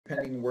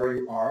depending where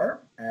you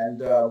are, and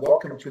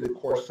welcome to the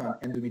course on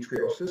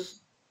endometriosis.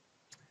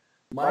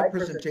 My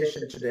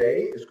presentation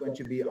today is going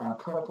to be on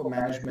clinical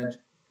management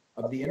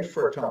of the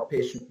infertile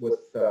patient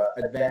with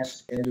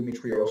advanced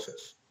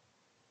endometriosis.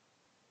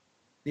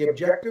 The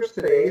objectives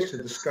today is to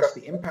discuss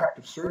the impact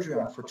of surgery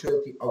on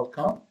fertility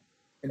outcome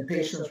in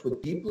patients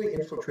with deeply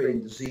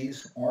infiltrating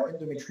disease or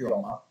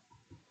endometrioma.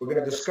 We're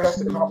going to discuss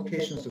the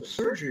complications of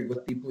surgery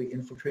with deeply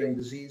infiltrating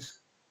disease,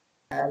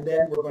 and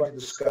then we're going to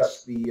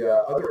discuss the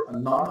other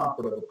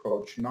non-operative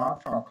approach,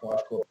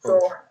 non-pharmacological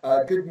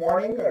approach. Good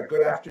morning, or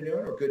good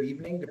afternoon, or good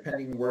evening,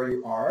 depending where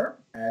you are,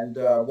 and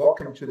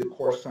welcome to the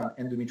course on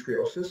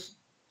endometriosis.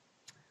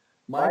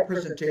 My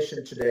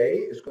presentation today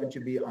is going to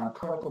be on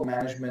clinical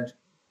management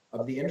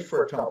of the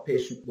infertile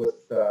patient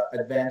with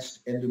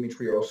advanced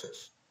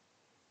endometriosis.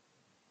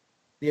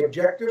 The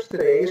objectives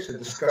today is to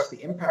discuss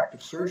the impact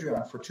of surgery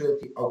on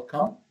fertility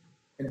outcome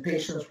in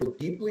patients with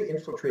deeply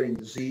infiltrating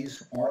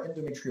disease or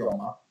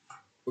endometrioma.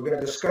 We're going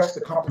to discuss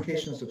the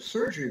complications of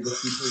surgery with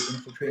deeply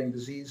infiltrating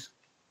disease,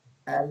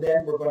 and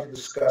then we're going to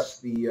discuss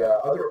the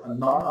other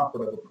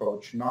non-operative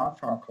approach,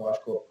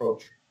 non-pharmacological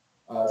approach,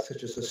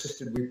 such as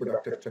assisted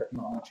reproductive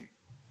technology.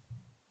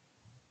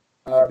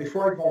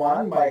 Before I go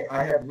on,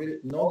 I have really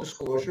no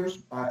disclosures.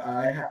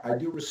 I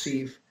do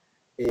receive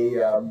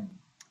a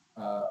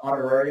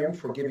honorarium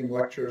for giving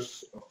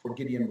lectures for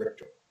Gideon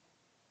Richter.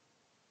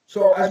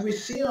 So as we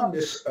see on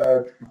this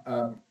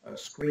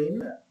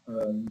screen,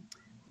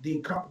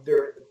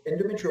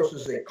 endometriosis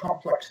is a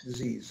complex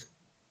disease,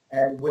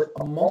 and with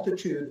a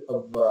multitude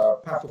of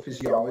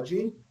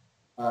pathophysiology,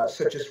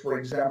 such as, for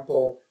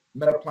example,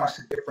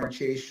 metaplastic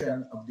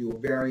differentiation of the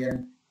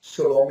ovarian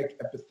coelomic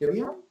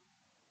epithelium.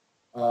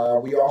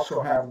 We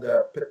also have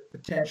the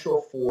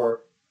potential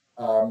for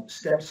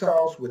stem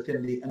cells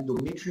within the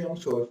endometrium,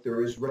 so if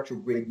there is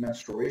retrograde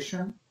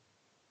menstruation.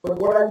 But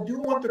what I do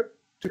want to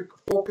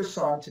focus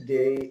on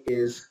today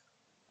is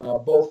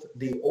both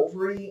the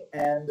ovary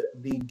and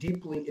the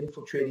deeply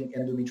infiltrating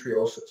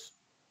endometriosis.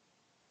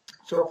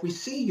 So if we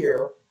see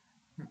here,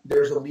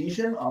 there's a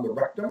lesion on the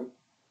rectum,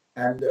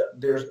 and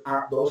those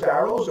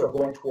arrows are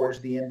going towards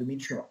the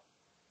endometrium.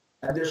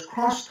 And there's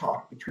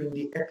crosstalk between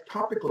the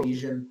ectopic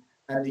lesion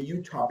and the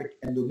eutopic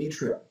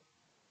endometrium.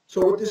 So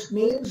what this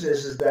means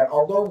is that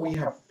although we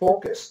have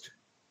focused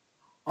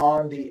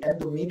on the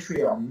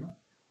endometrium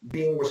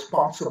being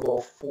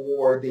responsible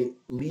for the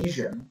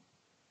lesion,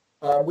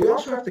 we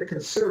also have to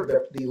consider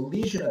that the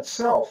lesion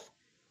itself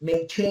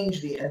may change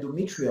the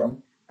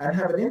endometrium and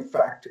have an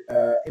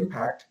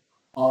impact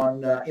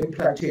on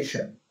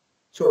implantation.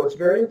 So it's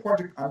very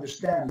important to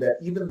understand that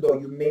even though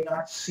you may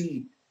not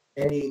see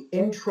any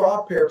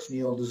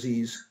intraperitoneal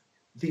disease,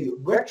 the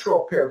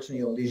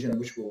retroperitoneal lesion,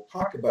 which we'll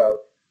talk about,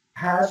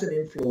 has an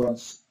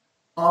influence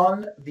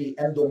on the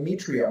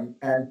endometrium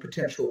and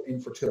potential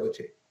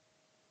infertility.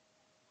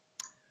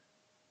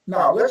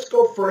 Now, let's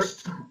go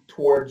first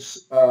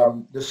towards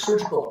the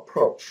surgical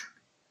approach.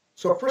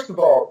 So first of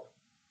all,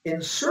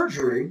 in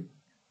surgery,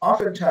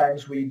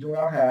 oftentimes we do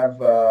not have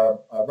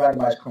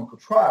randomized clinical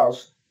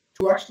trials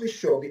to actually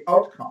show the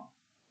outcome.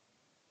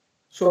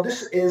 So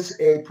this is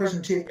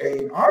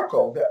an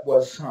article that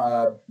was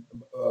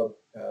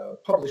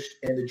published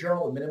in the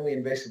Journal of Minimally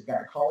Invasive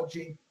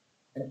Gynecology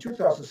in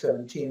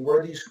 2017,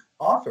 where these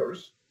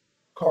authors,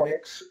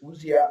 Konix,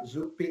 Uzia,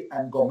 Zuppi,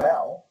 and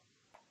Gomel,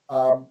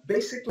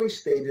 basically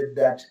stated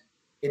that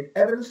in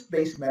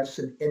evidence-based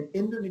medicine in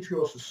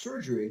endometriosis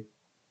surgery,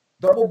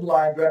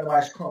 double-blind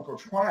randomized clinical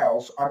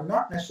trials are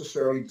not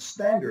necessarily the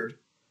standard,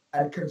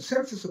 and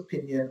consensus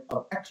opinion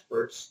of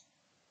experts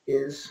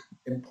is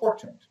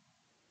important.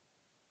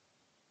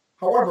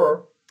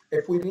 However,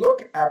 if we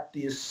look at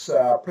this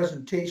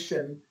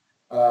presentation,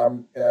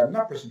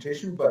 not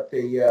presentation, but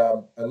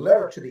the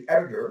letter to the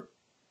editor,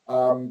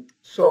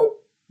 so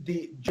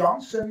the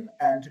Johnson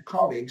and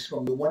colleagues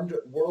from the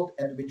World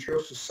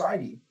Endometriosis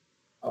Society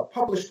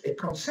published a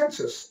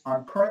consensus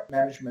on current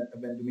management of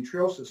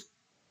endometriosis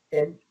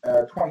in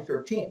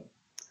 2013.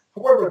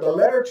 However, the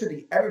letter to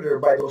the editor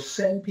by those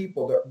same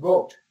people that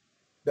wrote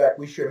that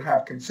we should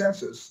have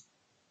consensus,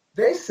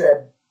 they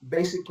said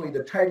basically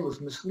the title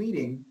is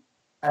misleading.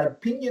 An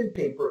opinion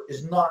paper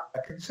is not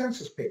a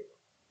consensus paper.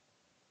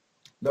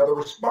 Now, the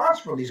response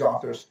from these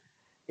authors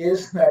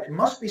is that it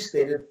must be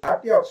stated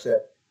at the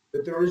outset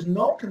that there is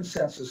no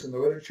consensus in the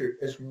literature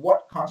as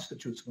what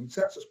constitutes a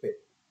consensus paper.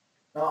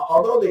 Now,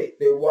 although they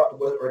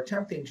were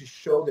attempting to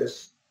show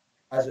this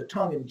as a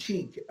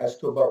tongue-in-cheek as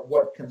to about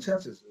what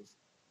consensus is,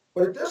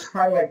 but it does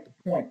highlight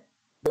the point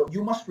that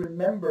you must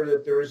remember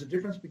that there is a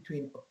difference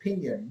between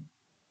opinion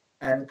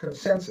and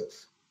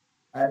consensus.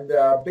 And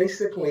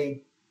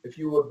basically, if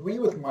you agree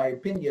with my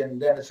opinion,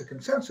 then it's a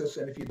consensus,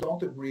 and if you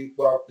don't agree,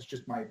 well, it's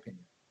just my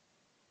opinion.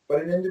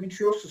 But in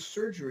endometriosis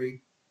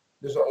surgery,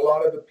 there's a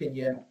lot of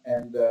opinion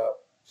and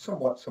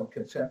somewhat some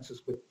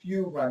consensus with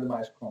few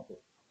randomized clinical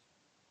trials.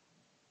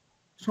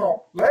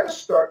 So let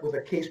us start with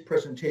a case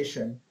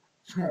presentation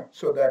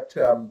so that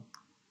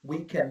we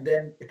can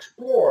then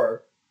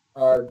explore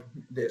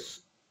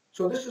this.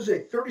 So this is a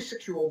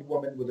 36-year-old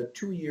woman with a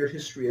 2-year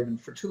history of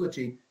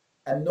infertility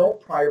and no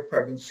prior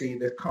pregnancy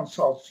that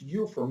consults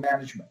you for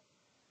management.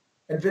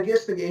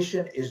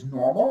 Investigation is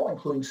normal,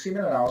 including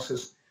semen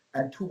analysis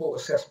and tubal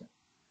assessment.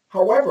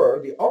 However,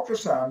 the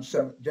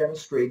ultrasound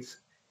demonstrates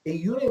a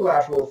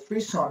unilateral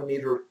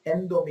 3-centimeter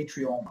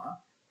endometrioma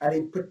and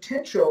a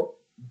potential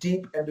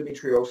deep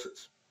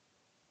endometriosis.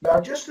 Now,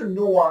 just a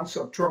nuance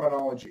of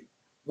terminology.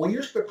 We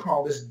used to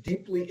call this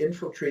deeply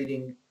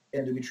infiltrating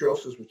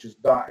endometriosis, which is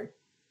DI,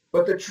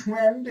 but the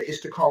trend is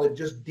to call it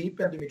just deep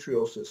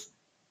endometriosis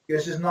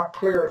because it's not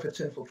clear if it's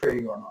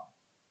infiltrating or not,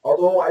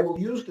 although I will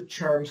use the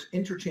terms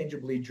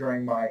interchangeably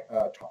during my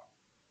talk.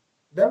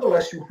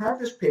 Nonetheless, you have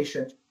this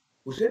patient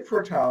who's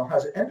infertile,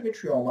 has an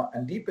endometrioma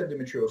and deep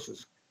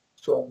endometriosis.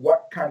 So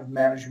what kind of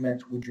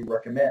management would you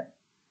recommend?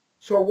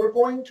 So we're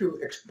going to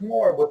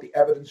explore what the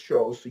evidence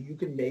shows so you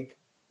can make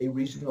a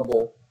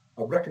reasonable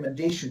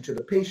recommendation to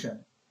the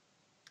patient.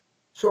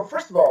 So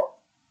first of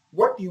all,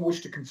 what do you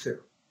wish to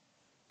consider?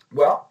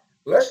 Well,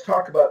 let's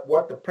talk about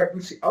what the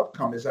pregnancy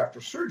outcome is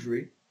after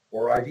surgery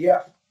or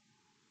IVF.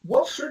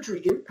 Will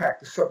surgery impact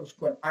the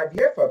subsequent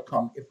IVF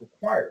outcome if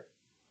required?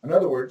 In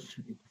other words,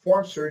 you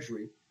perform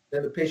surgery,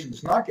 then the patient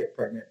does not get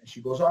pregnant and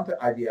she goes on to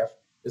IVF.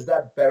 Is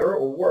that better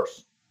or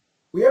worse?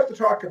 We have to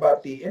talk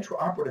about the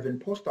intraoperative and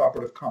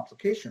postoperative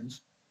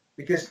complications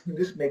because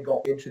this may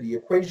go into the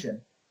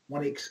equation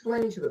when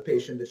explaining to the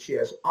patient that she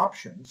has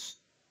options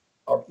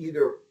of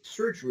either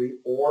surgery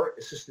or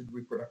assisted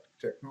reproductive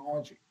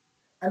technology.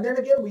 And then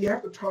again, we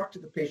have to talk to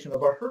the patient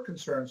about her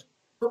concerns,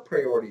 her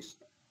priorities,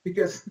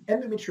 because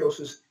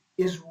endometriosis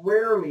is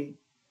rarely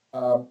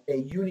a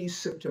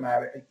unisymptom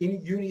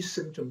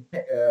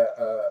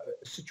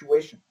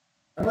situation.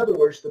 In other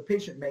words, the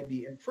patient may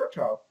be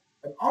infertile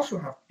and also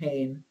have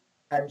pain,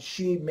 and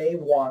she may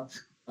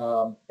want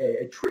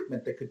a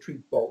treatment that could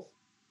treat both.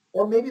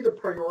 Or maybe the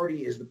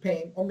priority is the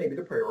pain, or maybe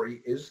the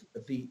priority is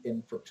the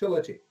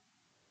infertility.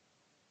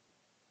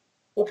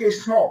 Okay,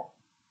 so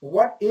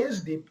what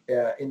is deep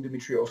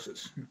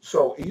endometriosis?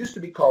 So it used to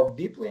be called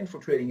deeply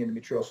infiltrating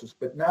endometriosis,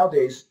 but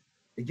nowadays,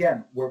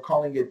 again, we're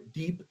calling it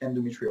deep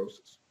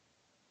endometriosis.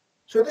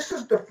 So this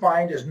is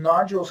defined as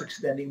nodules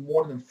extending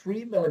more than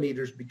 3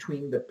 millimeters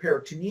between the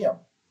peritoneum.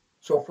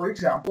 So for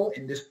example,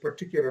 in this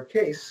particular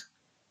case,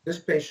 this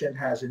patient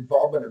has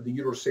involvement of the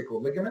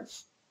uterosacral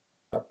ligaments,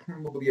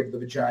 probably of the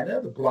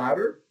vagina, the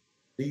bladder,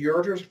 the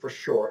ureters for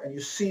sure, and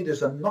you see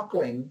there's a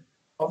knuckling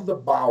of the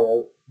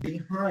bowel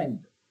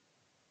behind.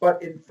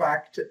 But in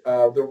fact,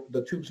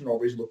 the tubes and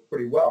ovaries look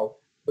pretty well,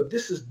 but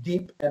this is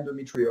deep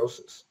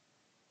endometriosis.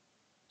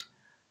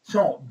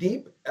 So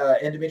deep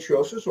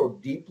endometriosis or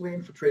deeply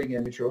infiltrating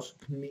endometriosis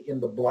can be in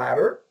the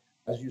bladder,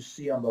 as you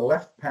see on the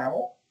left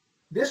panel.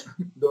 The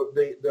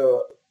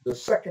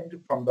second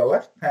from the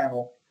left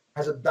panel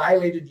has a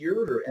dilated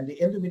ureter, and the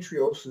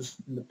endometriosis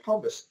in the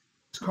pelvis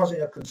is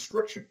causing a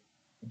constriction.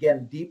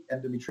 Again, deep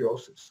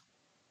endometriosis.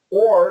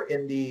 Or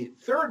in the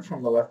third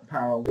from the left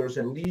panel, there's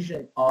a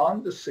lesion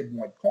on the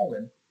sigmoid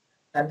colon,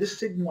 and this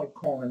sigmoid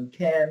colon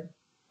can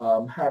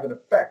have an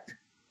effect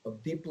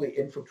of deeply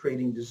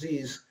infiltrating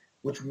disease,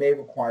 which may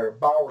require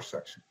bowel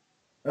resection.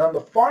 And on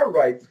the far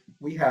right,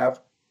 we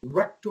have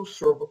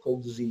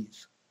rectocervical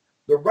disease.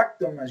 The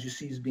rectum, as you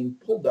see, is being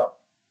pulled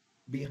up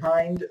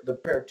behind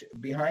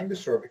the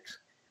cervix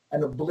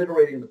and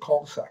obliterating the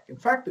cul-de-sac. In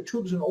fact, the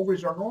tubes and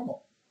ovaries are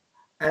normal.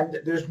 And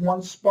there's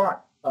one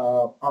spot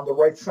on the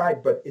right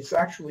side, but it's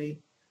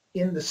actually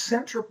in the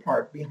center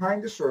part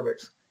behind the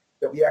cervix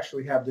that we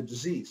actually have the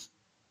disease.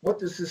 What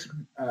does this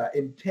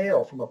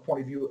entail from a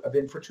point of view of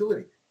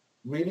infertility?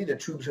 Really, the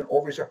tubes and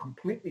ovaries are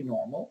completely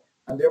normal,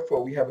 and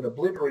therefore we have an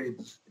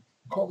obliterated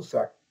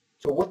cul-de-sac.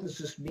 So what does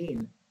this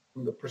mean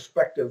from the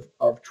perspective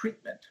of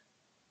treatment?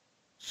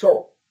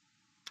 So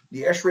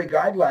the ESHRE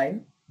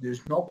guideline,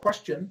 there's no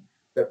question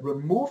that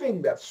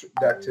removing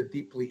that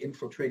deeply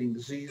infiltrating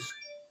disease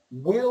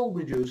will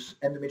reduce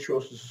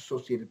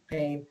endometriosis-associated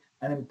pain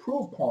and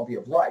improve quality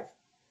of life.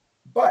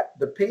 But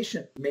the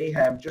patient may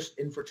have just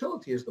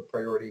infertility as the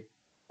priority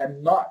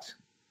and not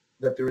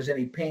that there is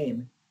any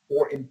pain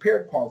or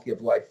impaired quality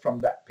of life from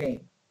that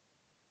pain.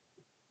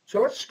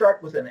 So let's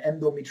start with an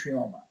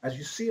endometrioma. As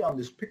you see on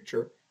this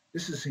picture,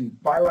 this is a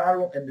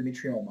bilateral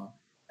endometrioma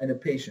in a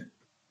patient.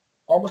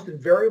 Almost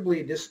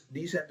invariably,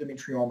 these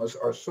endometriomas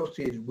are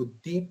associated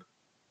with deep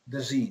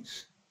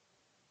disease.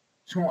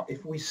 So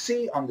if we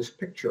see on this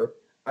picture,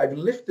 I've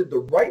lifted the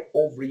right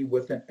ovary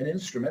with an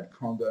instrument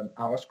called an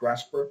Alice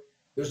grasper.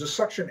 There's a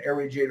suction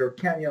aerator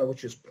cannula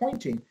which is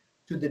pointing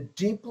to the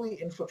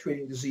deeply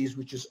infiltrating disease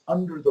which is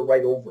under the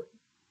right ovary.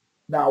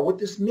 Now, what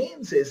this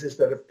means is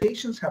that if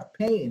patients have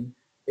pain,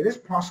 it is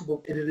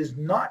possible that it is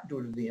not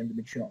due to the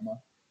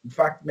endometrioma. In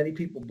fact, many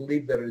people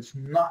believe that it is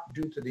not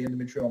due to the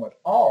endometrioma at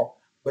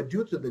all, but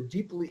due to the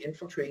deeply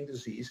infiltrating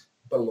disease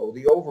below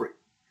the ovary.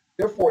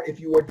 Therefore, if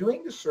you are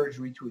doing the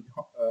surgery to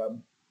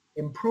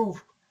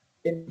improve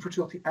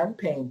infertility and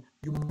pain,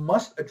 you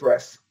must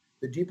address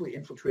the deeply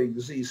infiltrating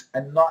disease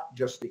and not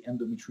just the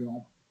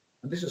endometrioma.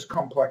 And this is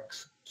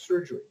complex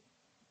surgery.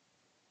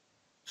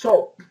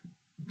 So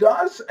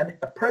Does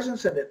a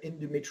presence of an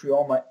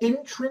endometrioma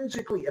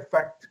intrinsically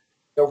affect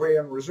the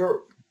ovarian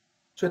reserve?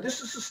 So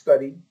this is a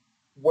study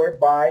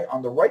whereby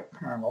on the right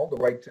panel,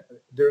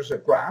 there's a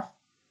graph,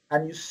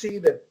 and you see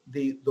that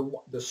the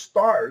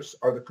stars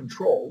are the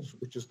controls,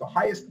 which is the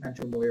highest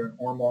anti-Mullerian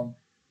hormone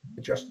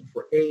adjusted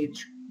for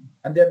age,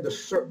 and then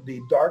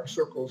the dark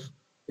circles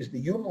is the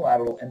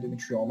unilateral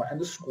endometrioma, and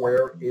the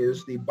square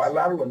is the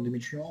bilateral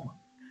endometrioma.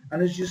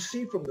 And as you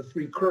see from the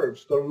three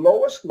curves, the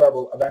lowest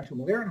level of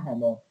anti-Mullerian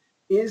hormone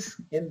is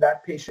in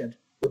that patient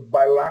with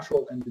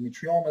bilateral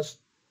endometriomas,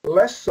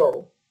 less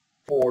so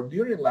for the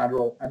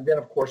unilateral, and then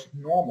of course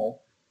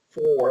normal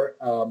for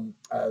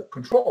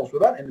controls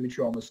without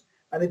endometriomas,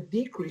 and it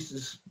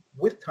decreases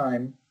with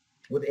time,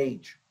 with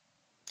age.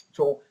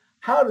 So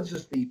how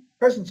does the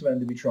presence of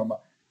endometrioma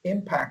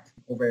impact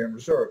ovarian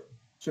reserve?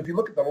 So if you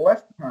look at the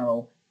left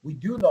panel, we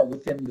do know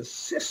within the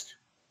cyst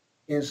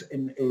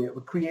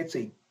it creates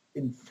a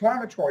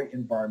inflammatory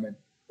environment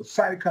with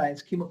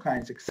cytokines,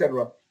 chemokines,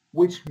 etc.,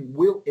 which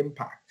will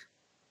impact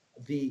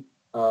the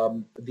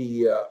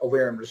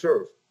ovarian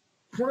reserve.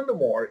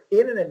 Furthermore,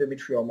 in an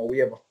endometrioma, we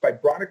have a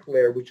fibrotic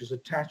layer which is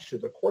attached to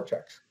the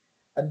cortex,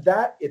 and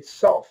that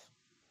itself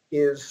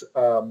is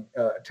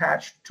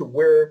attached to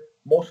where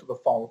most of the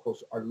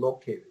follicles are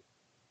located.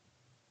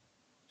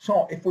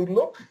 So if we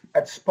look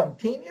at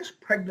spontaneous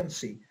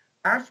pregnancy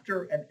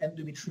after an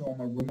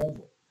endometrioma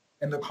removal,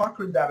 in the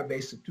Cochrane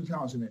database of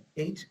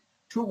 2008,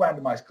 2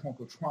 randomized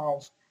clinical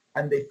trials,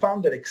 and they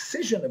found that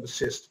excision of a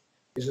cyst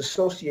is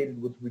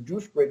associated with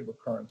reduced rate of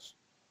recurrence,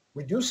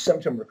 reduced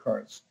symptom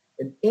recurrence,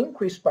 and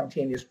increased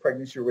spontaneous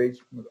pregnancy rates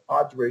with an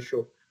odds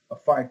ratio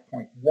of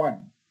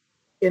 5.1.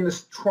 In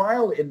this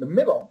trial in the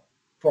middle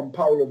from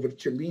Paolo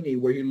Vercellini,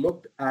 where he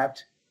looked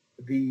at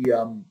the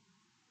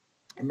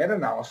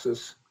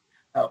meta-analysis,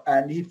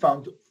 and he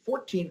found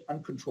 14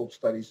 uncontrolled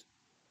studies,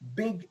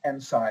 big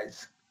N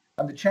size,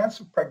 and the chance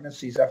of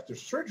pregnancies after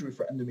surgery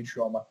for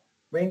endometrioma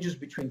ranges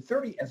between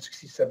 30 and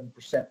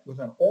 67%, with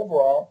an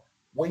overall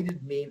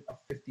weighted mean of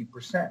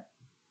 50%.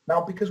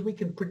 Now, because we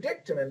can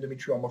predict an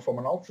endometrioma from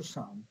an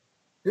ultrasound,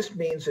 this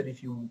means that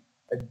if you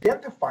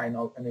identify an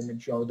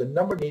endometrioma, the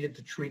number needed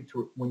to treat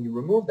when you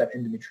remove that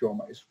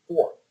endometrioma is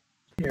 4.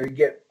 You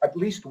get at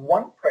least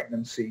 1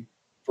 pregnancy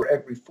for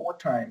every 4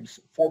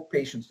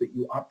 patients that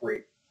you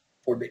operate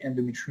for the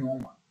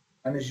endometrioma.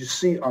 And as you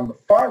see on the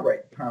far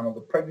right panel,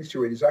 the pregnancy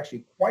rate is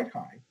actually quite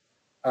high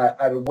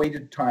at a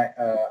weighted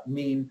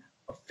mean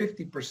of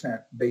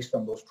 50% based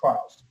on those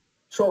trials.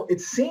 So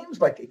it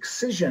seems like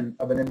excision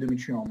of an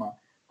endometrioma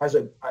has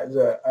an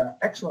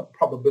excellent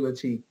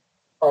probability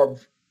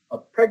of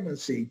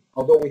pregnancy,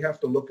 although we have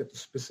to look at the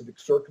specific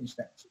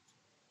circumstances.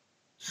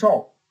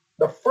 So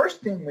the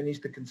first thing we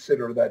need to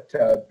consider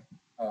that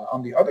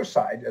on the other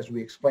side, as we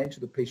explain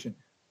to the patient,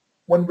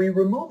 when we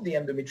remove the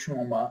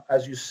endometrioma,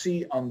 as you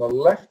see on the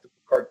left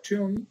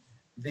cartoon,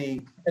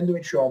 the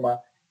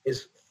endometrioma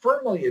is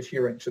firmly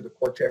adherent to the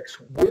cortex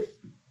firmly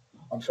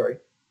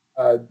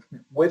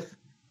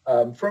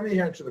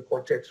adherent to the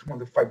cortex with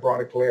the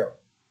fibrotic layer.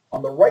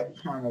 On the right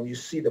panel, you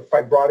see the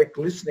fibrotic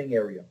glistening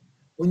area.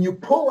 When you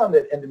pull on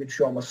that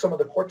endometrioma, some of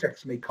the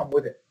cortex may come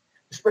with it,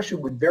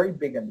 especially with very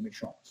big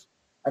endometriomas.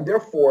 And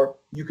therefore,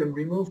 you can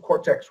remove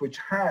cortex which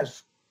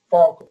has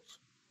follicles.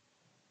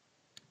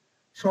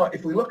 So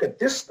if we look at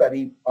this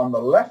study on the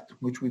left,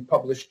 which we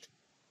published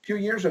a few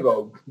years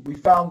ago, we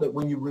found that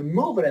when you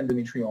remove an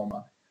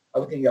endometrioma,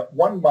 looking at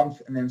 1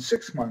 month and then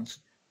 6 months,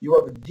 you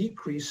have a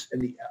decrease in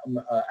the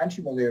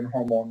anti-Mullerian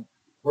hormone,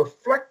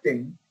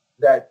 reflecting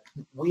that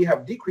we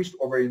have decreased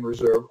ovarian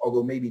reserve,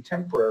 although maybe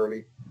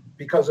temporarily,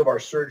 because of our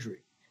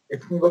surgery.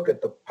 If we look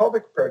at the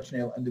pelvic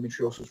peritoneal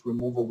endometriosis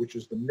removal, which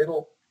is the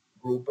middle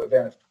group of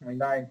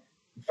NF29,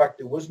 in fact,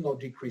 there was no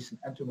decrease in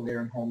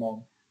anti-Mullerian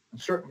hormone.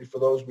 And certainly for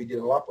those we did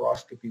a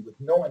laparoscopy with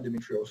no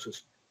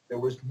endometriosis, there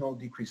was no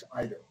decrease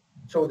either.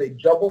 So with a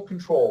double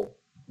control,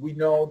 we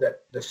know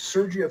that the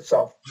surgery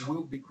itself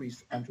will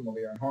decrease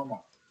anti-Mullerian hormone.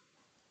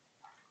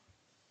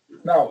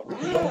 Now,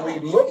 when we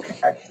look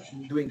at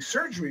doing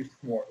surgery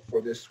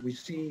for this, we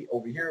see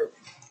over here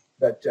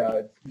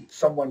that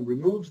someone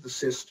removes the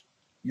cyst.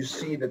 You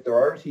see that there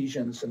are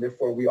adhesions, and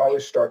therefore we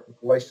always start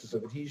with lysis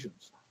of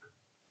adhesions.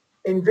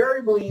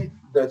 Invariably,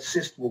 the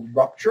cyst will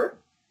rupture,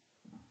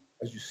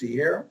 as you see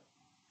here,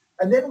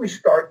 and then we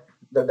start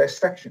the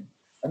dissection.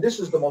 And this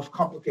is the most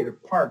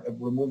complicated part of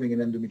removing an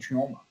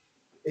endometrioma.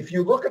 If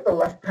you look at the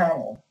left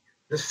panel,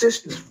 the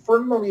cyst is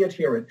firmly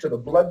adherent to the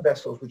blood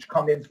vessels which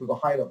come in through the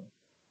hilum.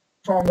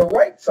 So on the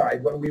right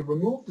side, when we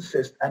remove the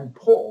cyst and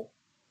pull,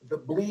 the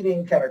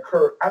bleeding can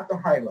occur at the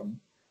hilum,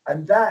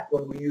 and that,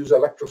 when we use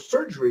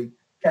electrosurgery,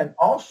 can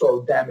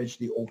also damage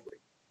the ovary.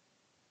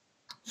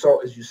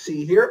 So as you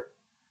see here,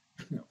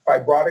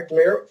 fibrotic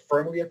layer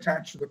firmly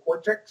attached to the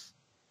cortex,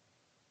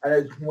 and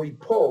as we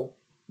pull,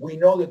 we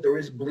know that there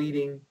is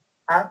bleeding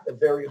at the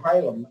very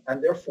hilum,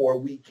 and therefore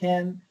we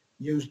can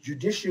use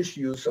judicious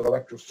use of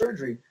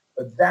electrosurgery,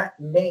 but that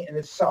may in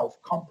itself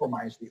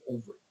compromise the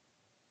ovary.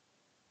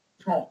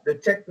 So the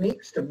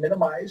techniques to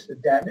minimize the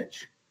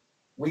damage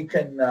We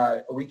can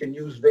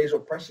use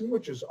vasopressin,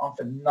 which is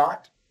often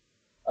not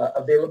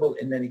available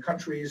in many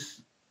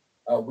countries.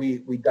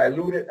 We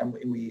dilute it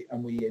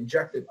and we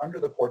inject it under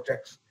the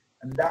cortex,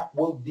 and that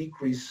will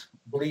decrease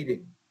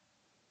bleeding.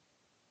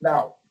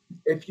 Now,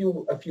 if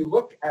you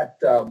look at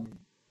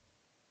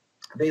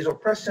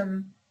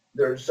vasopressin,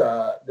 there's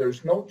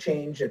no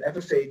change in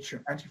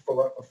FSH,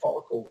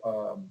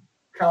 anti-follicle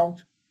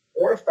count,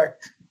 or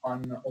effect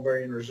on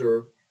ovarian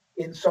reserve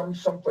in some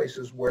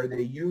places where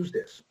they use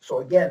this. So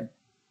again,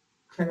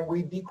 can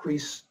we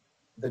decrease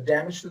the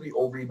damage to the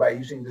ovary by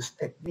using this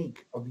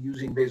technique of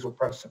using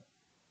vasopressin?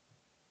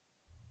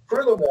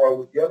 Furthermore,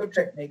 with the other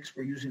techniques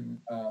for using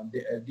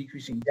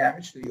decreasing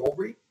damage to the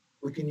ovary,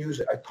 we can use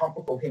a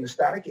topical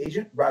hemostatic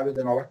agent rather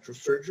than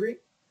electrosurgery,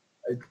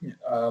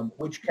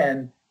 which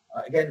can,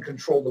 again,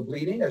 control the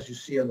bleeding. As you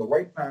see on the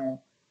right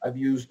panel, I've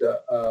used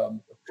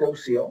Flow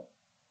Seal.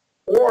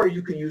 Or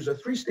you can use a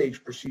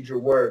 3-stage procedure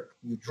where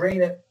you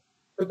drain it,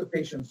 put the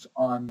patients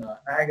on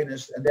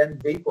agonist, and then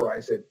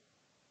vaporize it.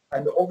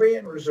 And the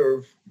ovarian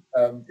reserve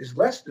is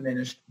less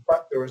diminished,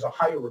 but there is a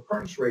higher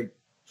recurrence rate.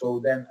 So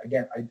then,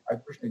 again, I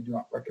personally do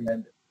not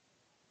recommend it.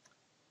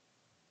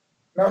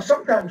 Now,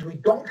 sometimes we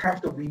don't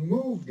have to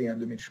remove the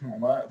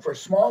endometrioma. For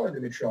small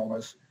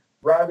endometriomas,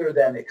 rather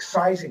than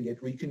excising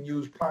it, we can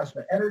use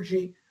plasma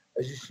energy,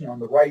 as you see on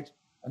the right,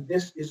 and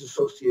this is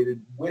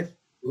associated with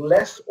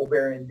less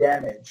ovarian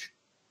damage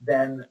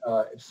than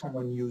if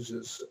someone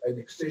uses an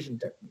excision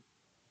technique.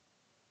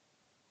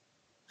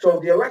 So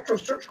the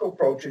electrosurgical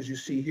approach, as you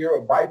see here,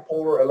 a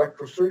bipolar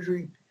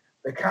electrosurgery,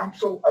 the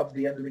capsule of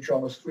the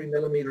endometrioma is 3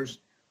 millimeters,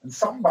 and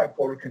some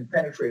bipolar can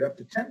penetrate up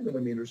to 10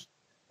 millimeters,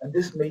 and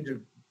this may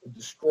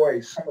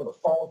destroy some of the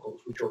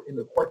follicles which are in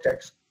the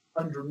cortex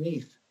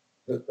underneath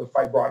the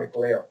fibrotic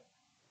layer.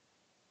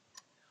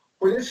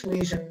 For this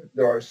lesion,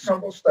 there are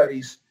several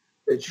studies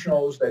that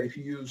shows that if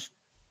you use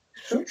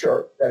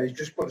suture, that is,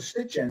 just put a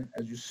stitch in,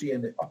 as you see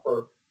in the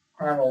upper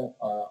panel,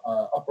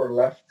 upper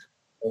left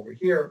over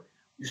here,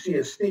 you see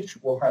a stitch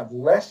will have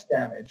less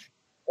damage,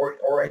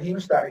 or a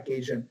hemostatic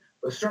agent,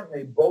 but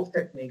certainly both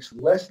techniques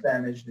less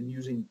damage than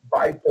using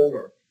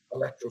bipolar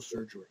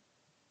electrosurgery.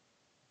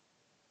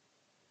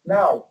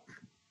 Now,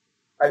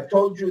 I've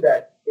told you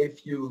that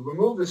if you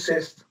remove the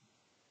cyst,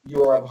 you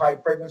will have high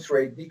pregnancy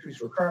rate,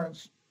 decreased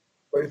recurrence,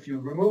 but if you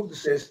remove the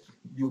cyst,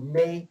 you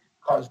may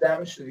cause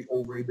damage to the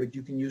ovary, but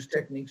you can use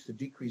techniques to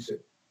decrease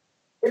it.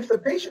 If the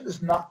patient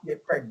does not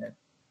get pregnant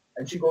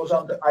and she goes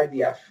on to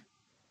IVF,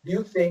 do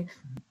you think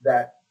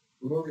that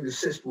removing the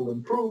cyst will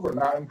improve or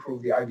not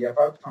improve the IVF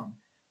outcome?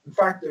 In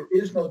fact, there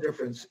is no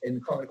difference in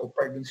clinical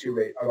pregnancy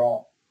rate at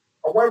all.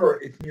 However,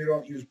 if you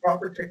don't use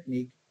proper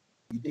technique,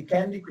 you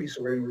can decrease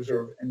ovarian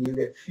reserve and you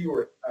get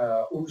fewer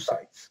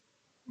oocytes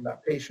from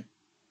that patient.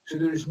 So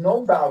there is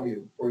no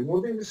value for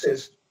removing the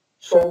cyst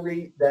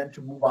solely then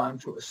to move on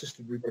to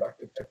assisted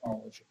reproductive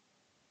technology.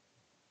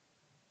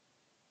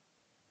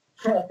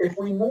 So if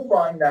we move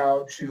on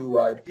now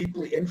to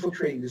deeply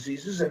infiltrating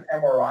diseases and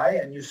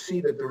MRI, and you see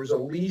that there is a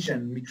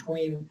lesion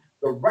between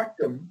the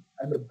rectum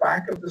and the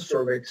back of the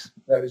cervix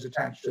that is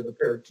attached to the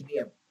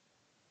peritoneum.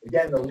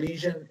 Again, the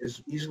lesion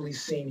is easily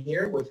seen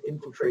here with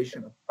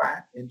infiltration of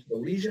fat into the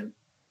lesion,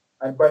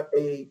 but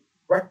a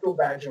rectal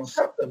vaginal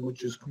septum,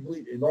 which is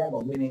completely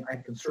normal, meaning I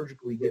can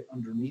surgically get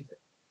underneath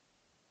it.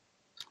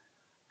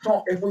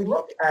 So if we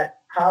look at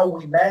how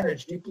we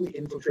manage deeply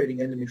infiltrating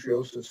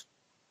endometriosis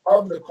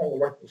of the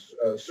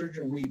colorectal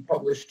surgeon, we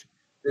published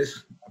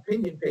this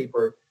opinion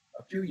paper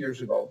a few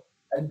years ago.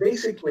 And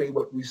basically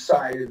what we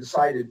decided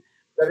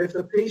that if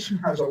the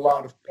patient has a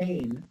lot of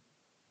pain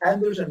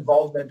and there's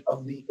involvement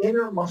of the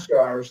inner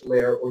muscularis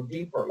layer or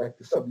deeper, like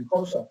the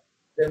submucosa,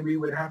 then we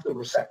would have to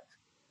resect.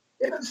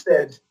 If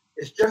instead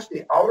it's just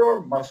the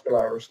outer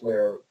muscularis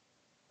layer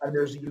and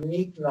there's a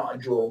unique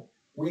nodule,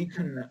 we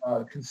can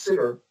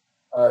consider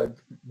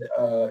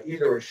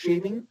either a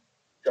shaving,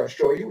 which I'll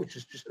show you, which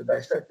is just to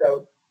dissect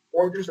out,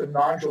 or just a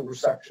nodule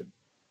resection.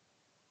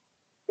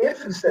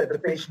 If instead the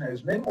patient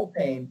has minimal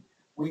pain,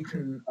 we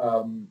can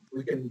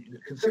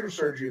consider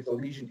surgery if the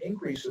lesion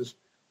increases,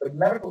 but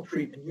medical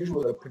treatment,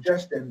 usually with a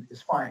progestin,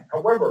 is fine.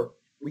 However,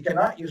 we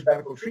cannot use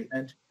medical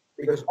treatment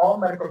because all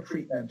medical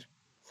treatment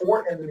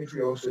for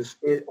endometriosis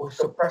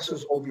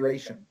suppresses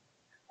ovulation.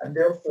 And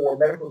therefore,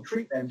 medical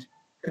treatment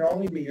can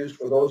only be used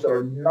for those that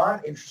are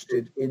not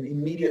interested in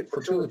immediate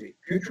fertility.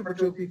 Future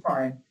fertility,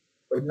 fine,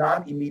 but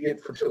not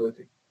immediate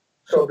fertility.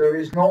 So there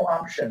is no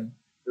option,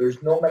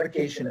 there's no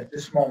medication at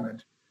this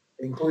moment,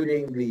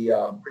 including the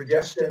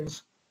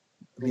progestins,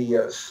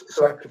 the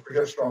selective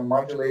progesterone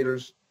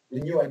modulators, the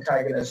new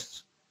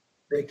antagonists.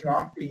 They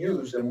cannot be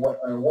used, and what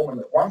a woman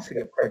that wants to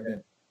get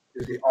pregnant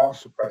is they all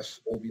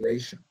suppress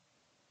ovulation.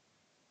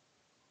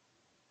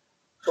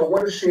 So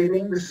what is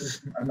shaving? This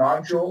is a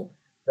nodule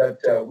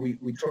that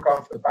we took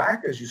off the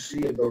back. As you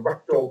see in the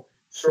rectal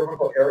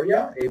cervical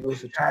area, it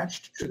was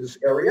attached to this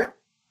area.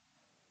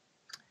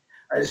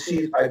 I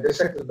see I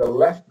dissected the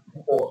left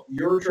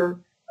ureter,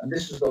 and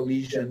this is the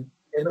lesion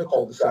in the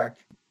cul-de-sac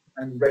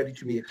and ready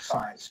to be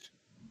excised.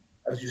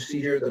 As you see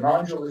here, the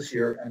nodule is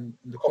here, and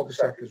the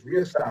cul-de-sac is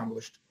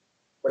reestablished.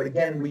 But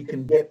again, we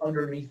can get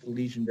underneath the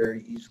lesion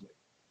very easily.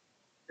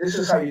 This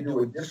is how you do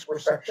a disc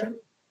resection.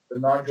 The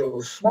nodule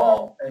is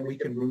small, and we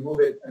can remove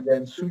it and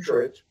then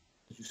suture it,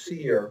 as you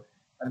see here,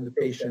 and the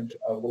patient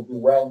will do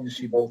well, and you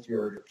see both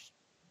ureters.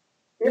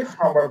 If,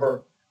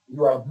 however,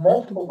 you have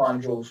multiple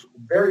nodules,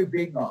 very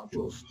big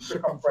nodules,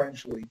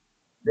 circumferentially,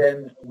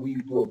 then we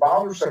do a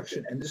bowel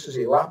resection, and this is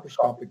a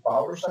laparoscopic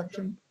bowel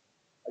resection.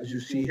 As you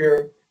see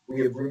here, we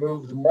have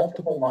removed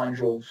multiple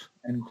nodules,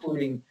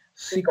 including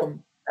cecum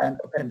and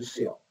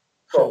appendiceal.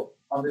 So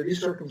under these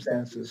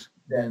circumstances,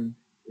 then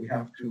we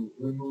have to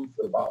remove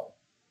the bowel.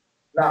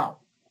 Now,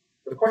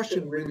 the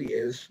question really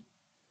is,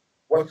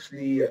 what's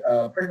the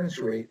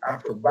pregnancy rate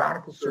after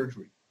radical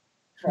surgery?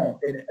 So,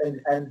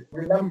 and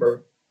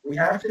remember, we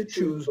have to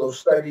choose those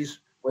studies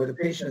where the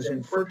patient is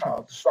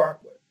infertile to start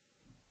with.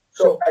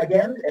 So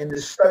again, in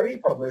this study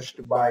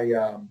published by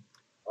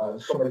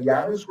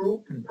Somagliano's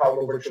group and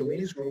Paolo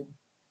Vercellini's group,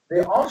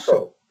 they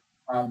also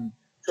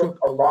took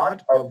a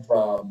lot of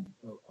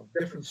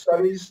different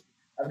studies,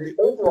 and the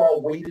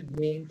overall weighted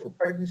mean for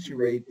pregnancy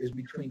rate is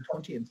between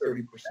 20 and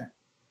 30%.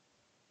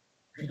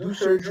 If you do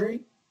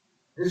surgery,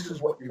 this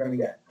is what you're going to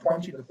get,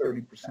 20 to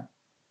 30%.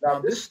 Now,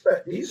 this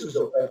is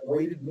a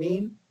weighted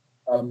mean.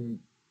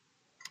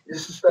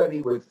 This is a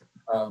study with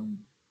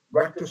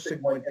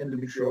rectosigmoid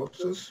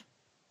endometriosis,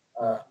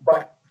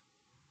 but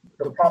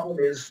the problem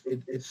is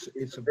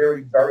it's a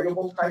very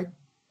variable type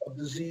of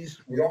disease.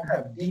 We don't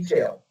have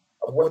detail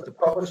of what the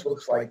pelvis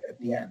looks like at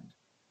the end.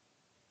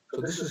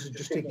 So this is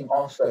just taking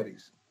all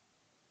studies.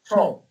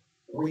 So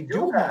we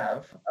do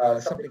have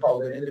something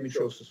called an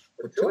endometriosis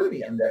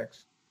fertility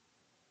index,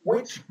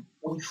 which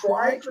we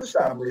try to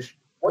establish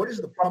what is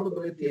the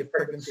probability of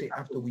pregnancy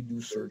after we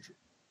do surgery.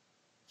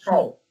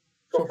 So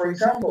for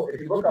example, if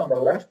you look on the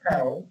left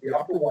panel, the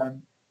upper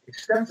one,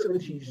 extensive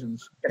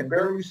adhesions, can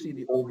barely see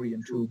the ovary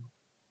and tube.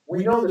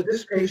 We know that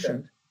this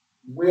patient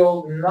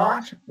will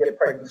not get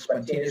pregnant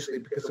spontaneously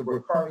because of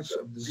recurrence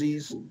of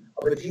disease,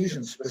 of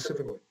adhesions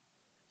specifically.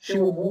 She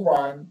will move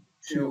on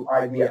to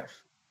IVF.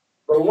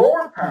 The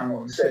lower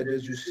panel instead,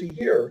 as you see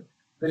here,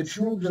 the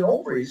tubes and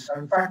ovaries are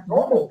in fact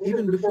normal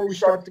even before we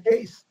start the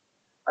case.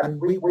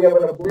 And we have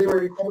an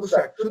obliterated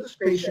cul-de-sac to this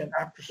patient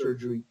after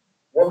surgery.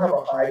 We'll have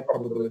a high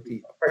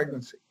probability of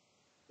pregnancy.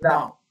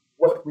 Now,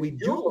 what we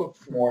do look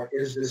for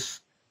is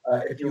this,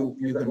 if you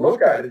can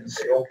look at it and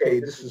say, okay,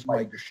 this is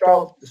my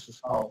gestalt, this is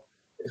how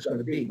it's going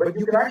to be. But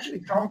you can actually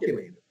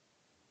calculate it.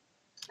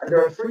 And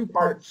there are three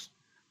parts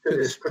to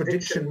this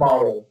prediction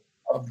model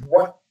of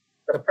what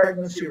the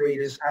pregnancy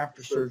rate is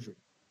after surgery.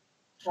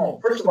 So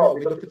first of all,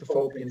 we look at the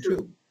fallopian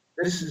tube.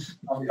 This is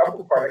on the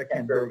upper part, I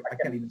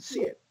can't even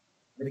see it.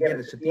 And again,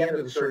 it's at the end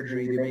of the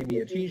surgery, there may be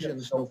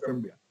adhesions, no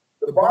fimbria.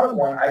 The bottom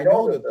one, I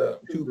know that the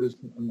tube is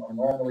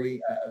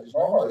normally as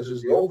normal as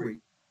is the ovary.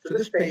 So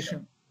this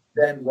patient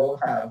then will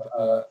have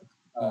a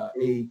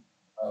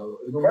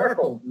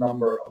numerical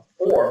number of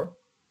 4.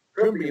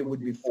 Fimbria would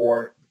be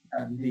 4,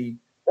 and the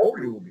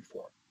ovary will be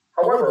 4.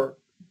 However,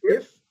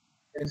 if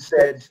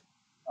instead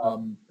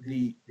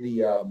we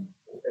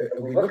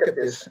look at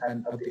this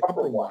and at the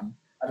upper one,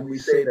 and we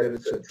say that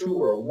it's a 2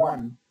 or a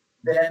 1,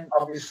 then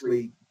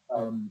obviously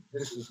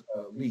this is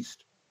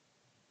least.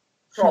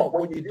 So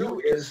what you do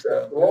is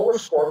the lower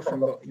score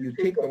you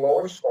take the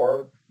lower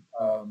score,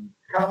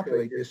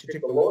 calculate this, you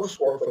take the lower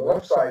score for the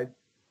left side,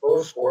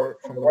 lower score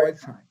from the right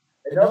side.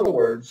 In other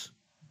words,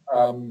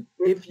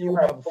 if you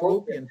have a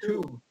fallopian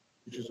tube,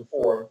 which is a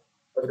 4,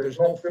 but there's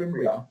no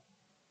fimbria,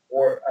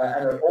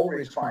 and an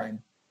ovary is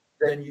fine,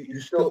 then you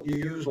use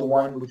the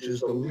one which is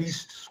the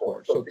least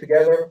score. So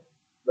together,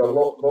 the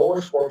lower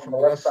score from the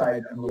left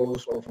side and the lower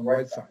score from the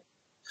right side.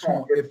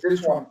 So if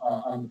this one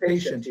on the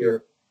patient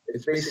here,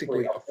 it's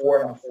basically a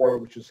 4 and a 4,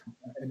 which is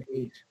an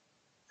 8.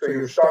 So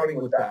you're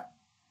starting with that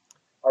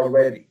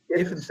already.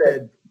 If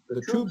instead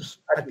the tubes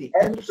at the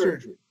end of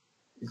surgery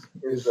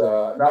is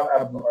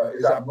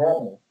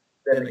abnormal,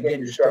 then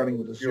again you're starting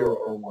with a 0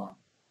 or 1.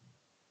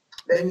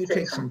 Then you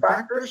take some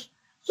factors,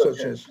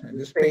 such as in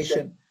this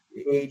patient,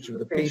 the age of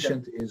the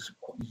patient is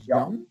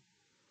young,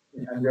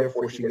 and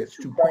therefore she gets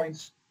 2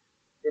 points.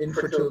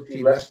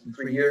 Infertility less than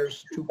 3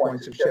 years, 2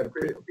 points. If she had a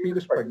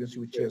previous pregnancy,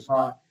 which she has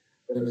not,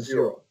 then a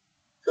 0.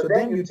 So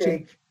then you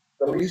take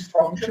the least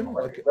functional,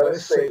 like let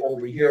us say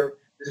over here,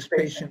 this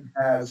patient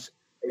has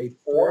a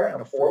 4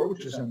 and a 4,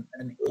 which is an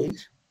 8,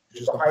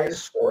 which is the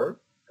highest score,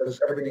 because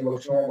everything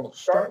looks normal to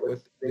start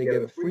with. They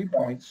get a 3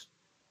 points.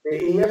 The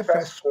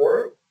EFS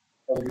score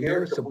over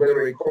here is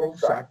obliterated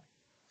cul-de-sac.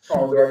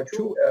 So there are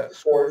 2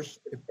 scores.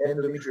 If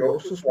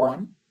endometriosis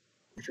 1,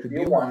 which could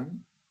be a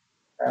 1.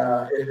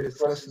 If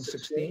it's less than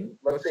 16,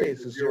 let's say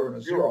it's a 0 and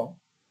a 0.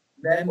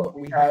 Then what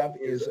we have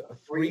is a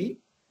 3,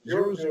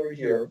 0, 0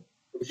 here,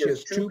 which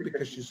has 2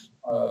 because she's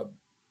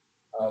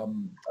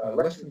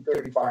less than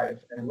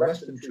 35 and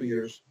less than 2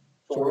 years.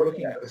 So we're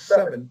looking at a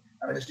 7.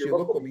 And as you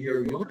look over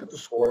here, you look at the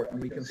score,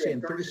 and we can say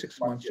in 36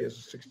 months she has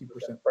a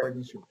 60%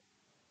 pregnancy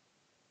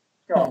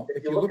rate. Now,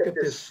 if you look at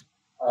this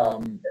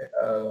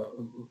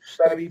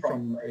study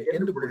from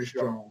in the British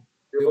Journal.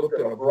 They looked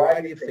at a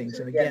variety of things,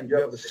 and again, you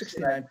have a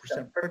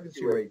 69%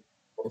 pregnancy rate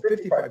or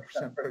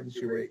 55%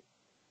 pregnancy rate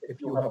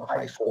if you have a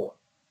high score.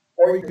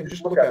 Or you can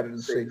just look at it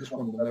and say, this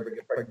one will never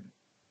get pregnant.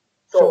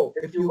 So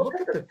if you look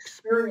at the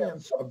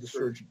experience of the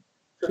surgeon,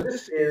 so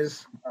this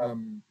is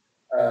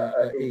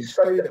a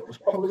study that was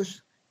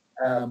published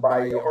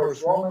by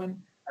Horace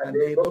Roman, and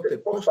they looked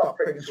at post-op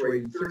pregnancy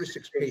rate in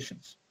 36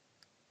 patients.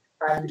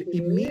 And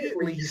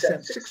immediately he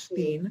sent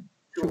 16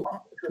 to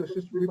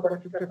assisted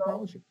reproductive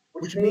technology,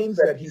 which means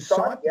that he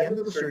saw at the end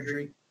of the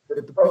surgery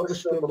that the pelvis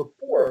still looked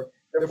poor,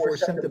 therefore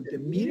sent them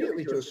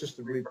immediately to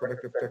assisted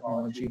reproductive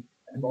technology,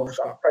 and most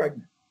got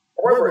pregnant.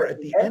 However, at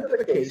the end of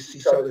the case, he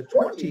saw that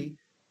 20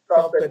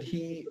 felt that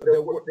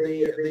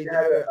they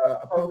had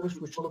a pelvis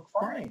which looked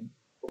fine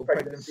for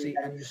pregnancy,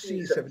 and you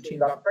see 17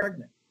 got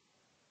pregnant.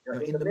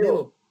 In the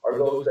middle are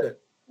those that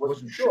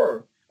wasn't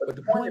sure, but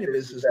the point of it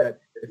is that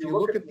if you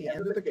look at the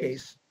end of the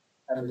case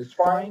and it's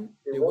fine,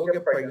 they will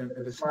get pregnant.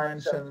 If it's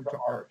not, send them to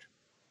ART.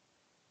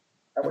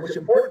 And what's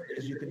important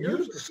is you can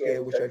use the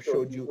scale, which I've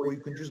showed you, or you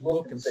can just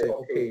look and say,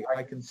 okay,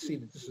 I can see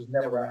that this is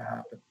never going to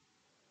happen.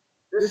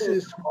 This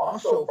is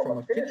also from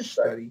a Finnish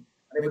study,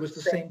 and it was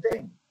the same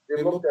thing.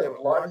 They looked at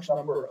a large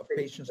number of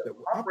patients that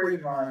were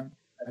operated on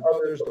and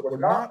others that were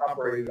not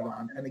operated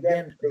on. And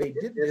again, they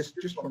did this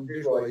just from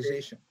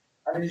visualization.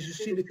 And as you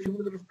see the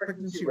cumulative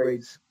pregnancy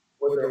rates,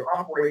 whether they're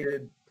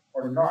operated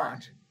or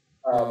not,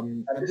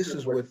 and this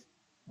is with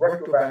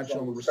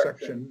rectovaginal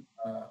resection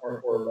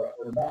or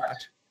not,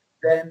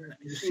 then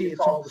you see it's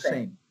all the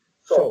same.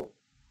 So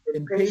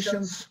in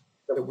patients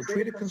that were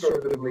treated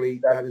conservatively,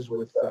 that is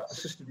with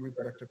assisted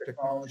reproductive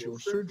technology or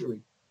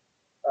surgery,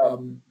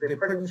 the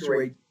pregnancy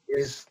rate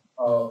is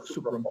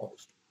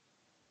superimposed.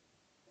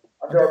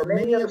 And there are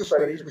many other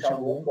studies, which I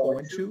won't go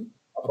into,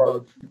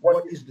 about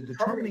what is the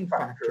determining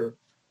factor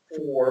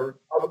for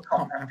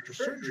outcome after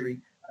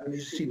surgery. And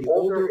you see the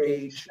older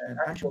age and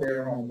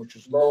anti-malarial hormone, which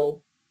is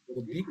low,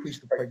 will decrease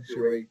the pregnancy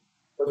rate.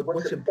 But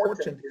what's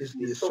important is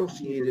the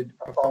associated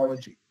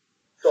pathology.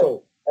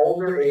 So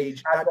older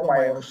age,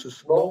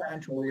 adenomyosis, low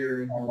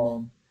anti-malarial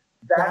hormone,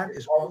 that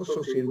is all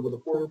associated with a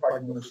poor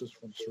prognosis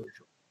from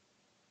surgery.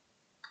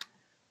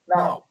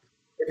 Now,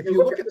 if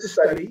you look at the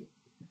study,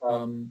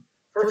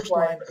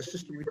 first-line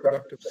assisted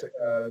reproductive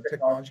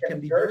technology can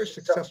be very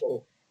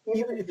successful,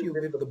 even if you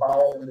live with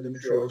bowel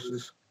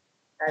endometriosis.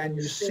 And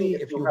you see,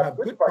 if you have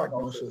good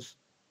prognosis,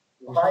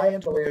 high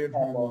anti-malarial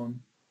hormone,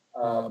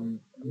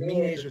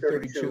 mean age of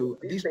 32,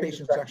 these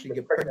patients actually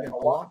get pregnant a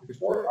lot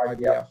before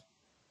IVF.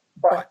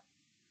 But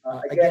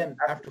again,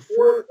 after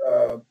 4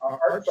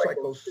 ART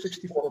cycles,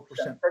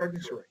 64%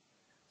 pregnancy rate.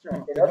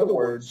 So in other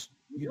words,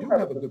 you do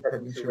have a good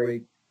pregnancy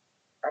rate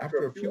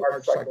after a few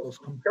ART cycles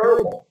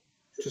comparable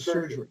to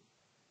surgery.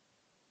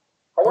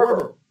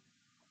 However,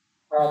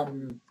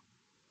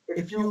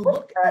 if you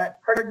look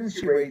at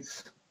pregnancy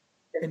rates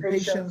in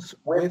patients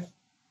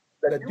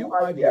that do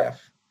IVF,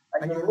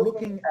 and you're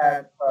looking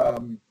at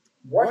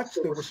what's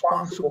the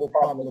responsible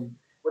problem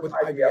with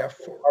IVF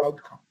for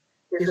outcome?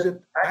 Is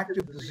it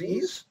active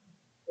disease,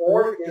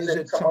 or is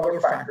it some other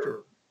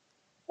factor?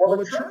 Well,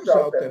 it turns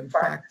out that, in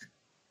fact,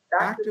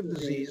 active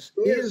disease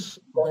is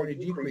going to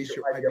decrease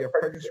your IVF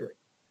pregnancy rate.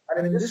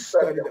 And in this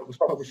study that was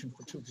published in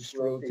Fertility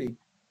Sterility,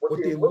 what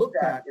they looked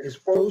at is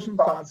frozen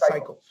thawed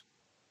cycles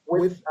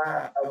with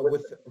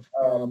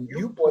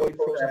euploid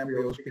frozen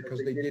embryos, because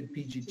they did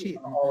PGT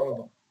on all of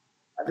them.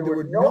 And there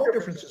were no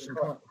differences in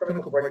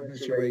clinical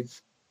pregnancy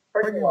rates,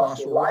 pregnancy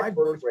loss, or live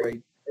birth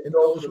rate in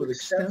those with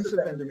extensive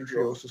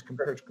endometriosis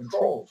compared to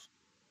controls.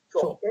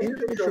 So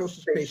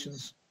endometriosis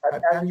patients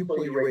had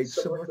aneuploidy rates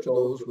similar to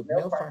those with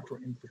male factor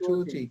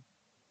infertility.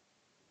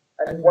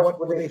 And what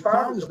they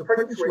found is the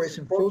pregnancy rates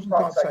in frozen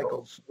thawed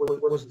cycles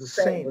was the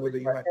same whether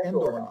you had endo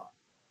or not.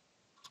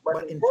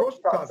 But in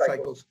frozen thawed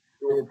cycles,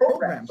 there were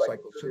program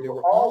cycles, so they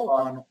were all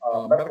on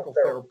medical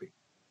therapy.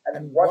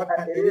 And what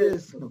it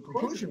is, the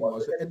conclusion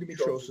was that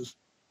endometriosis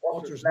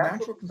alters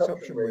natural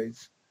conception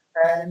rates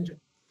and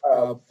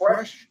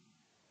fresh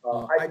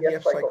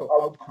IVF cycle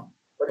outcome.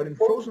 But in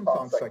frozen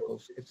thawed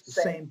cycles, it's the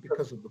same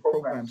because of the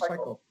program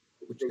cycle,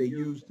 which they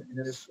used in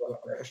this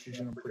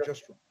estrogen and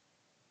progesterone.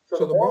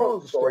 So the moral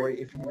of the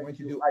story, if you're going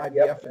to do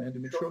IVF in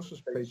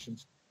endometriosis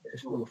patients,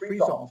 is do a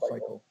freeze-off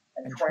cycle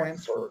and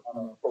transfer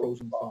on a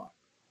frozen thaw.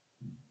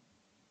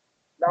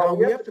 Now,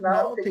 we have to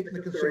now take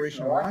into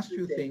consideration the last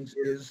few things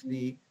is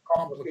the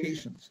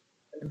complications.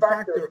 In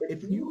fact,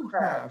 if you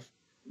have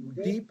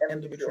deep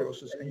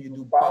endometriosis and you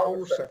do bowel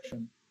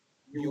resection,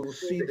 you will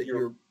see that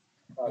your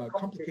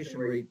complication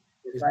rate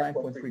is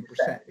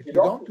 9.3%. If you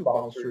don't do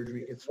bowel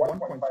surgery, it's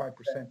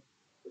 1.5%.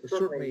 It's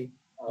certainly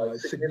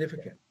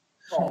significant.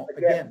 So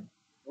again,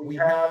 we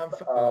have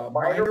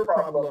minor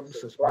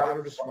problems as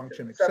bladder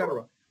dysfunction,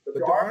 etc. But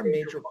there are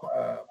major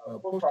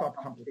post-op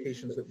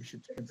complications that we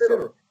should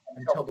consider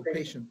and tell the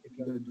patient if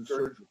you're going to do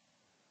surgery.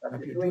 And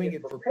if you're doing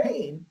it for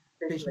pain,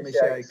 the patient may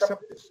say, I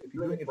accept this. If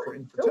you're doing it for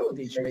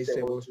infertility, she may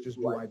say, well, let's just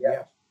do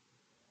IVF.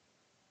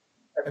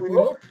 If we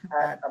look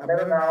at a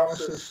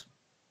meta-analysis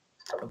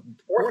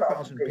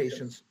 4,000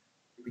 patients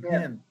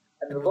begin,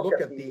 and we look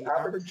at the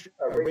average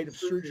rate of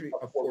surgery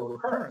for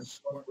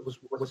recurrence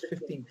was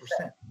 15%.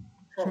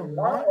 So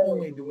not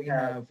only do we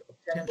have a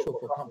potential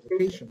for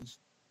complications,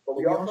 but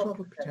we also have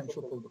a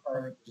potential for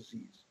recurrent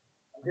disease.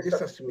 And this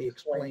has to be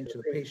explained to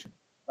the patient.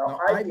 Now,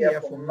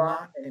 IVF will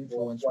not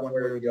influence one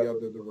way or the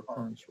other the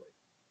recurrence rate.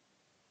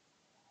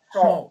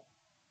 So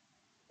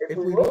if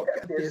we look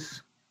at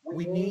this,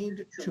 we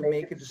need to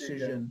make a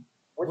decision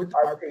with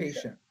our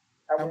patient,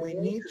 and we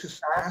need to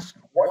ask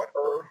what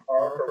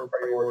are her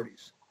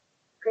priorities.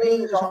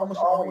 Pain is almost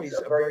always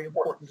a very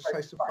important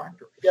decisive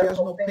factor. If she has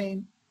no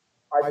pain,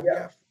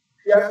 IVF. If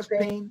she has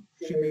pain,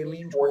 she may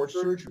lean towards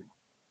surgery.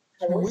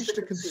 If she wishes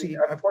to conceive,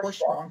 of course,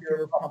 strong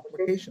fear of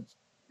complications.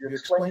 You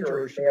explain to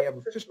her she may have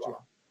a fistula.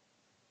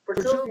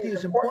 Fertility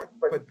is important,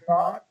 but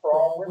not for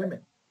all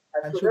women.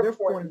 And so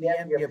therefore, in the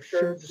end, we have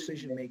shared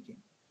decision-making,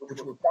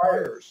 which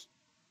requires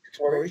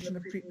exploration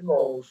of treatment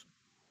goals,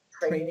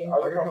 training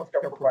other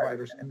healthcare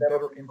providers, and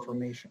better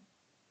information.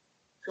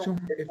 So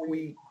if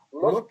we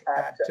look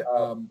at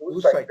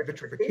oocyte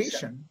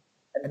vitrification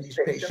in these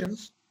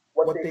patients,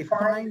 what they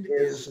find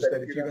is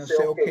that if you're going to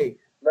say, okay,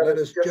 let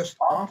us just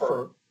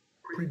offer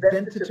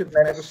preventative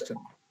medicine.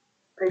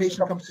 The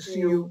patient comes to see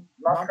you,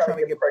 not trying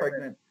to get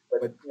pregnant,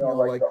 but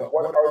like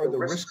what are the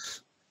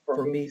risks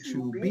for me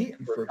to be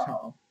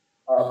infertile?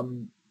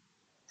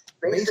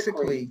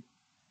 Basically,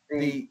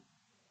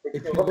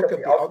 if you look at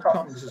the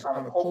outcomes, this is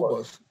on the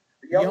COBAs,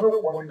 the younger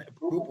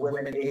group of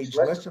women aged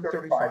less than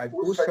 35,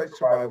 oocyte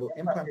survival,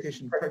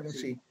 implantation,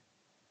 pregnancy,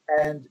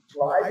 and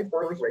live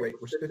birth rate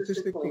were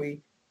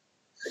statistically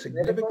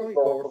significantly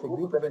lower for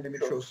group of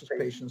endometriosis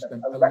patients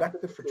than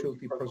elective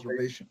fertility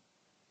preservation.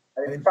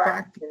 And in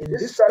fact, in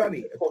this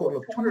study, a total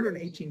of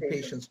 218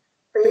 patients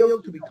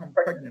failed to become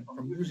pregnant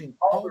from using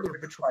all their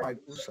vitrified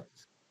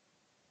oocytes.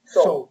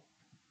 So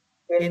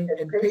in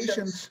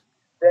patients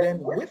then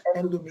with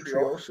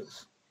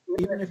endometriosis,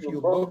 even if you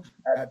look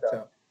at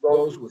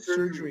those with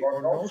surgery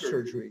or no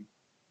surgery,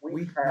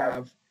 we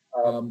have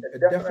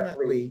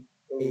definitely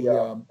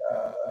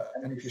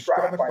and if you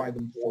stratify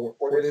them for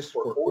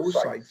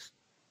oocytes,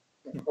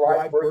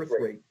 live birth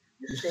rate,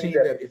 you see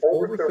that if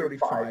over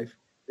 35,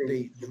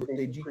 they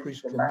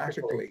decrease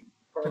dramatically,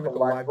 clinical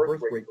live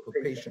birth rate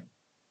per patient.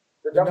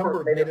 The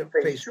number of native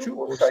phase 2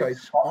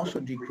 oocytes also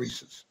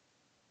decreases,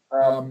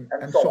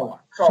 and so on.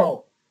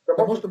 So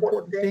the most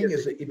important thing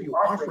is that if you're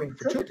offering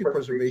fertility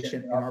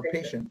preservation in our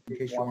patient, in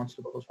case she wants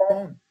to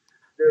postpone,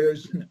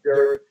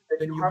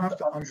 then you have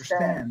to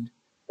understand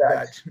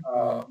that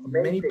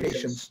many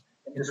patients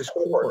in this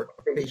cohort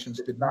of patients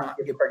did not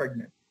get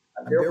pregnant,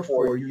 and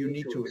therefore you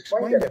need to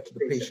explain that to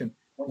the patient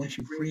when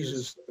she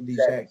freezes these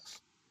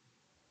eggs.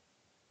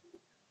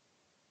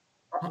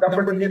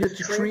 Number needed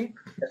to treat.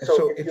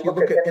 So if you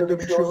look at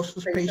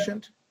endometriosis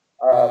patient,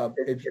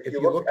 if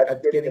you look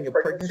at getting a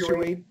pregnancy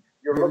rate,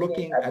 if you're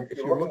looking at a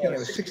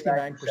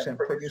 69%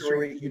 pregnancy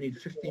rate, you need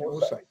 15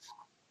 oocytes.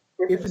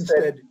 If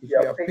instead, if you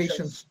have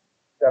patients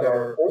that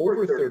are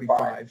over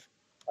 35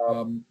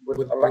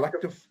 with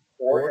elective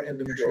or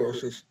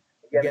endometriosis,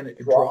 again, it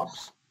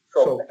drops.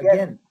 So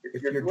again,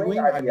 if you're doing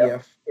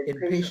IVF in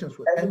patients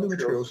with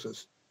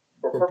endometriosis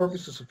for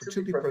purposes of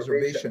fertility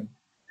preservation,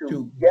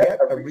 to get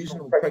a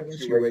reasonable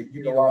pregnancy rate,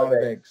 you need a lot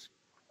of eggs.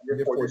 And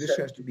therefore, this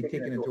has to be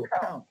taken into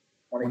account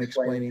when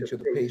explaining to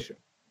the patient.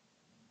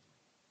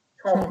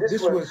 So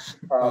this was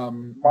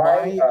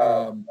my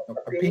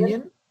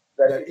opinion,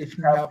 that if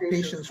you have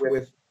patients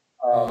with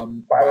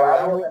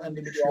bilateral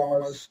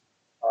endometriomas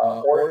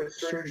or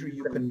surgery,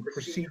 you can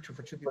proceed to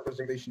fertility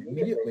preservation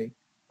immediately.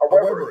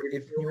 However,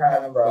 if you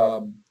have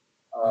a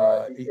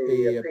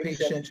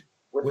patient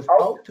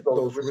without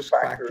those risk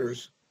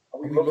factors,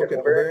 we look at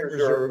ovarian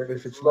reserve.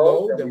 If it's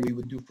low, then we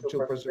would do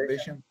fertility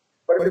preservation.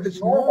 But if it's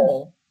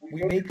normal,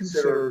 we may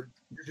consider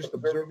just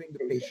observing the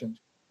patient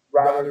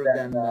rather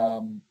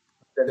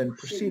than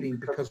proceeding,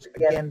 because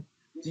again,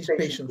 these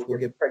patients will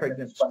get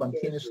pregnant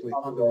spontaneously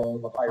on their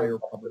own with a higher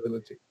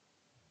probability.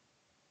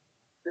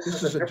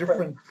 This is a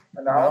different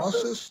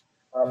analysis,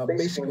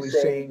 basically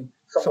saying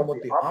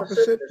somewhat the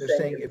opposite. They're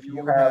saying if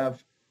you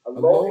have a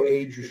low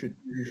age, you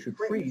should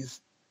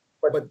freeze.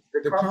 But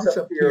the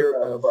concept here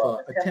of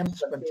attempt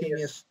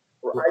spontaneous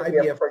or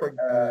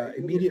IVF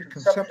immediate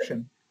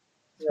conception,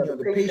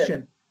 the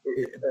patient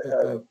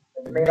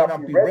may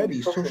not be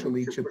ready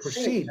socially to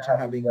proceed to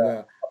having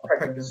a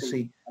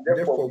pregnancy, and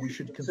therefore we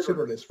should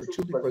consider this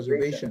fertility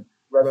preservation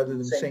rather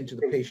than saying to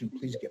the patient,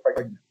 please get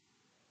pregnant.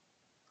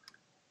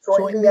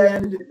 So in the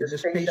end, in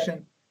this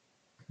patient,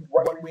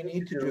 what we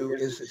need to do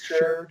is a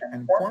shared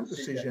and informed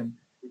decision.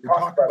 We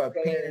talk about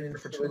pain and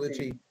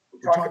infertility. We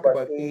talk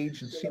about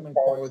age and semen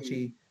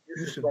quality,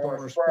 use of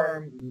donor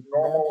sperm,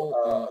 normal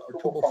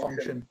or tubal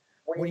function.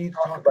 We need to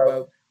talk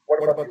about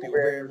what about the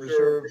ovarian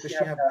reserve? Does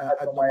she have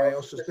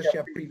adenomyosis? Does she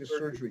have previous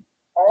surgery?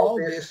 All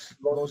this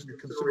goes into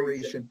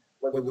consideration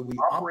whether we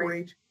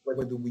operate,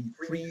 whether we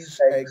freeze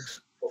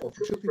eggs for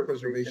fertility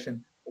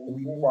preservation, or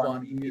we move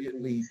on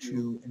immediately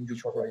to in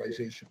vitro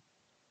fertilization.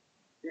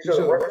 These are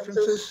the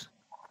references.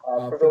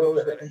 For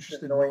those that are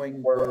interested in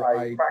knowing where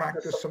I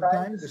practice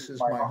sometimes, this is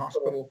my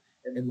hospital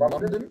in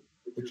London,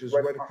 which is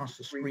right across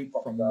the street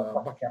from the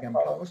Buckingham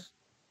Palace.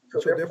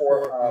 So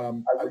therefore,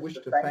 I wish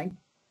to thank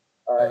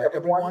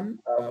everyone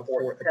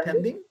for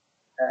attending,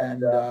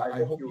 and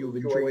I hope you've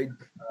enjoyed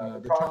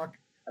the talk,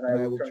 and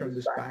I will turn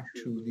this back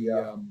to the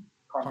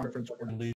conference organizer.